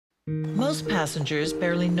Most passengers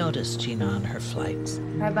barely notice Gina on her flights.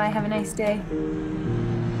 Bye-bye, have a nice day.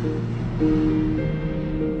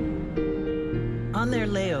 On their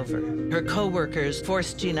layover, her co-workers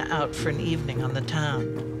forced Gina out for an evening on the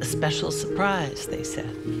town. A special surprise, they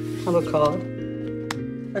said. Have a card.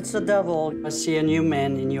 It's the devil. I see a new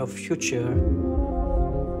man in your future.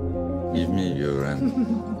 Give me your hand.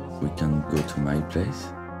 We can go to my place.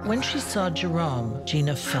 When she saw Jerome,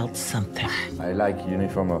 Gina felt something. I like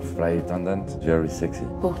uniform of flight attendant. Very sexy.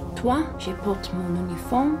 Pour toi, je porte mon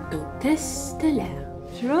uniforme d'hôtesse stellaire.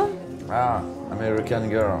 Jerome? Ah, American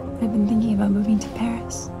girl. I've been thinking about moving to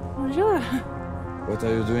Paris. Bonjour. What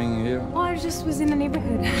are you doing here? Oh, I just was in the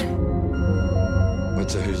neighborhood.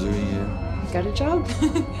 What are you doing here? Got a job.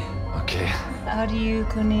 Okay. How do you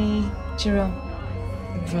connais Jerome?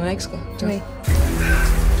 Mon ex, quoi. Oui.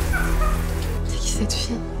 C'est qui cette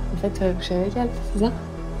fille? En fait, tu vas coucher avec elle, c'est ça?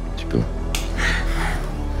 Tu peux.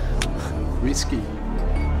 Risky.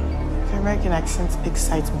 American accent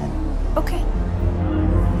excites me. Okay.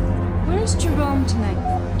 Where's Jerome tonight?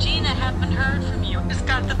 Gina, haven't heard from you. Just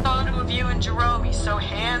got the photo of you and Jerome. He's so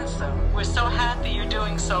handsome. We're so happy you're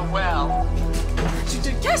doing so well. Tu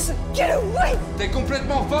te casses! Get away! T'es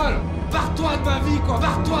complètement folle! Barre-toi de ma vie, quoi!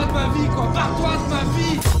 Barre-toi de ma vie, quoi! Barre-toi!